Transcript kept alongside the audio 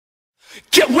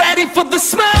Get ready for the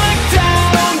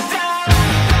smackdown.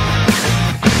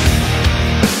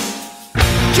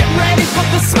 Get ready for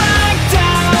the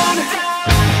smackdown.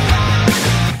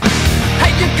 How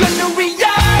you gonna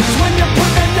react when you're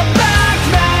put in the back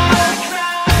now?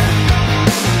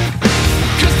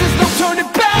 'Cause there's no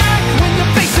turning back when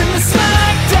you're facing the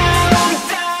smackdown.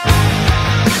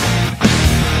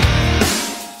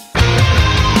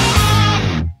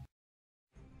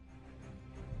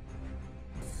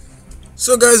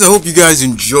 So guys, I hope you guys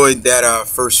enjoyed that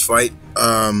first fight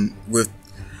with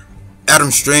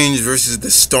Adam Strange versus the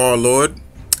Star-Lord.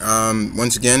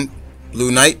 Once again,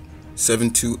 Blue Knight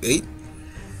 728.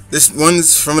 This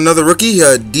one's from another rookie,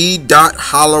 D.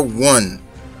 Holler 1.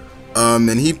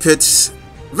 And he pits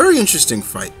a very interesting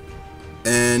fight.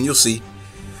 And you'll see.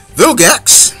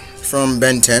 Vilgax from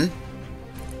Ben 10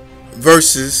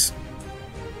 versus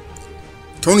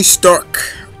Tony Stark,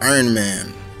 Iron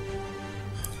Man.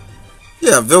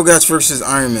 Yeah, Vilgax versus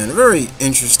Iron Man. A very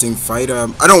interesting fight.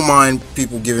 I don't mind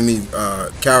people giving me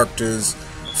characters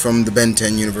from the Ben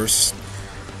 10 universe.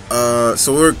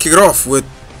 So we'll kick it off with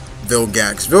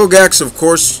Vilgax. Vilgax, of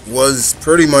course, was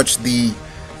pretty much the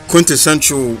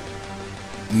quintessential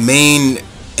main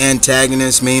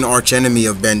antagonist, main archenemy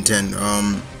of Ben 10.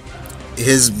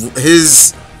 His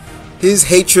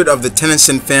hatred of the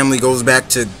Tennyson family goes back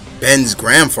to Ben's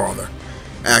grandfather.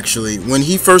 Actually, when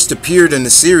he first appeared in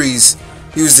the series,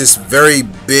 he was this very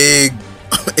big,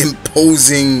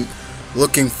 imposing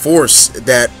looking force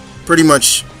that pretty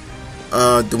much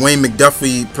Dwayne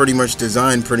McDuffie pretty much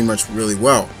designed pretty much really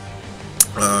well.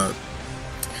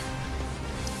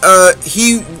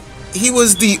 He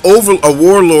was a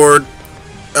warlord.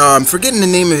 I'm forgetting the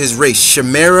name of his race.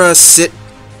 Chimera Sit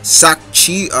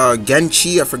Sakchi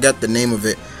Genchi. I forgot the name of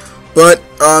it. But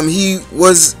he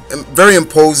was very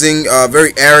imposing,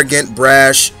 very arrogant,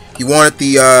 brash. He wanted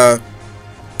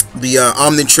the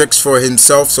Omnitrix for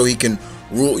himself so he can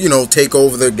rule, take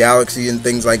over the galaxy and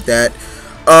things like that.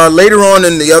 Later on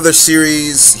in the other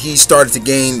series, he started to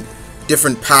gain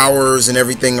different powers and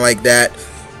everything like that.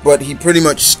 But he pretty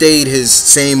much stayed his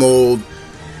same old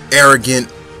arrogant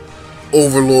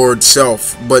overlord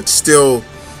self, but still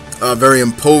very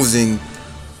imposing.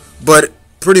 But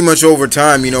pretty much over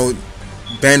time,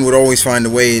 Ben would always find a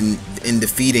way in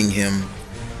defeating him.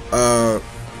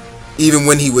 Even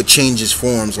when he would change his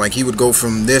forms, like he would go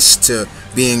from this to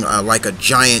being like a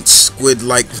giant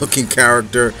squid-like looking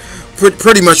character.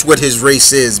 Pretty much what his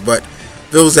race is, but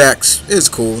Vilgax is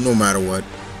cool no matter what.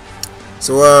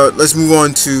 So let's move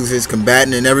on to his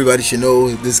combatant, and everybody should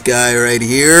know this guy right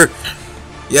here.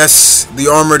 Yes, the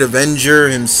Armored Avenger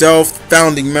himself,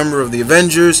 founding member of the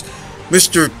Avengers,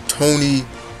 Mr. Tony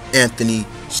Anthony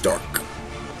Stark.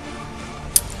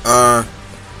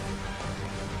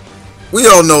 We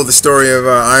all know the story of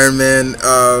Iron Man,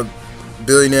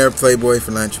 billionaire, playboy,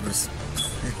 philanthropist,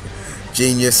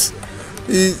 genius.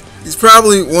 He's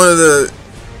probably one of the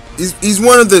he's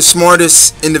one of the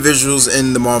smartest individuals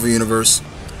in the Marvel universe.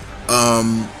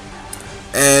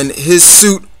 And his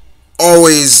suit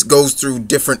always goes through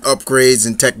different upgrades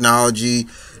and technology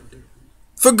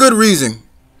for good reason.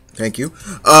 Thank you.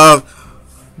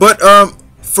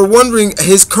 For wondering,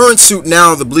 his current suit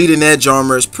now, the Bleeding Edge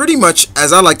armor, is pretty much,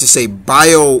 as I like to say,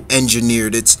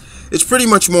 bioengineered. It's pretty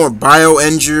much more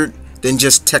bioengineered than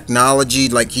just technology.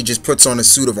 Like, he just puts on a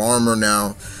suit of armor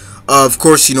now. Of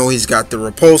course, he's got the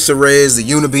repulsor rays, the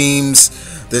unibeams,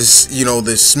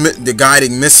 the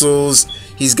guiding missiles.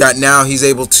 He's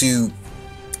able to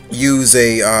use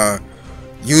a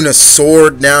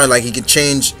unisword now. Like, he can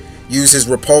use his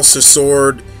repulsor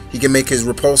sword. He can make his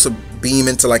repulsor beam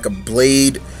into like a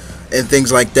blade and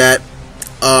things like that.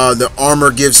 The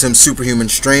armor gives him superhuman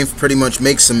strength, pretty much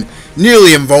makes him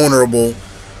nearly invulnerable.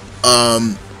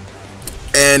 And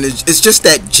it's just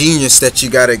that genius that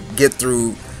you gotta get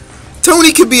through.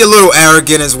 Tony could be a little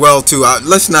arrogant as well too.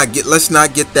 Let's not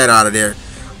get that out of there,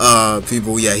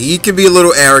 people. Yeah, he could be a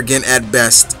little arrogant at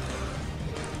best.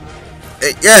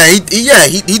 Yeah,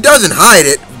 he doesn't hide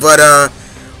it, but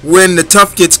when the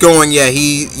tough gets going, yeah,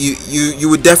 you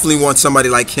would definitely want somebody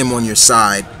like him on your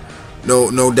side.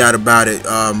 No doubt about it.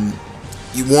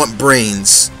 You want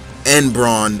brains and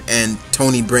brawn, and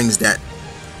Tony brings that.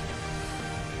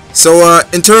 So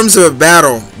in terms of a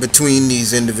battle between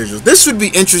these individuals, this would be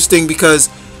interesting because,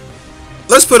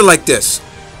 let's put it like this.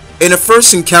 In a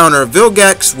first encounter,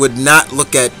 Vilgax would not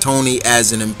look at Tony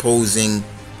as an imposing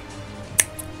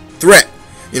threat.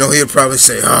 He would probably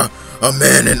say, a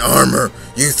man in armor,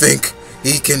 you think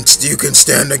you can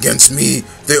stand against me,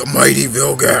 the mighty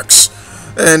Vilgax?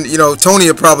 And Tony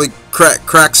would probably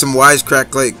crack some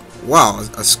wisecrack like, wow,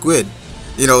 a squid,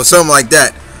 something like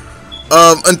that.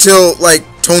 until like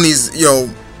Tony's,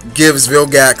 gives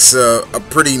Vilgax a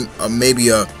pretty maybe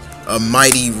a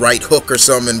mighty right hook or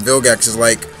something. Vilgax is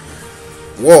like,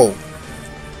 whoa.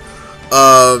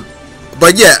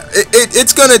 But yeah,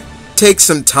 it's gonna take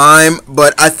some time,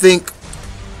 but I think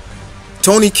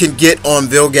Tony can get on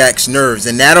Vilgax's nerves,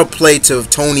 and that'll play to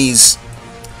Tony's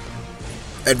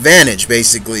advantage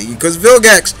basically, because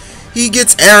Vilgax, he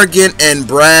gets arrogant and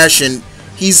brash, and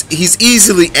he's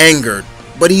easily angered,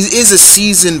 but he is a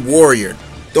seasoned warrior.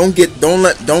 Don't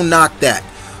knock that.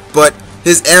 But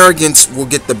his arrogance will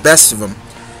get the best of him.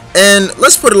 And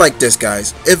let's put it like this,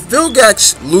 guys. If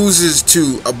Vilgax loses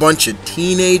to a bunch of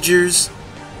teenagers,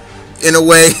 in a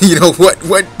way,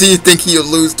 what do you think he'll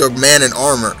lose to a man in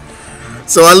armor?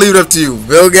 So I leave it up to you,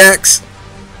 Vilgax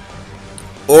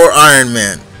or Iron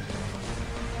Man.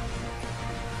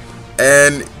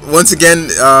 And once again,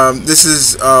 this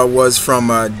was from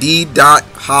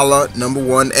D.Holla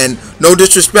 #1, and no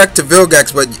disrespect to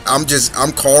Vilgax, but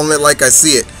I'm calling it like I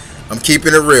see it. I'm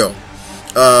keeping it real.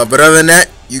 But other than that,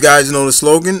 you guys know the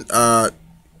slogan.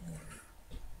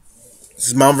 This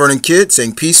is Mount Vernon Kid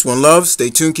saying peace, one love. Stay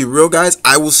tuned, keep it real, guys.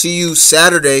 I will see you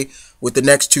Saturday with the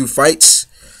next 2 fights.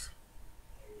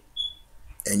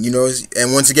 And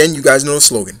and once again, you guys know the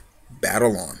slogan.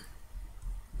 Battle on.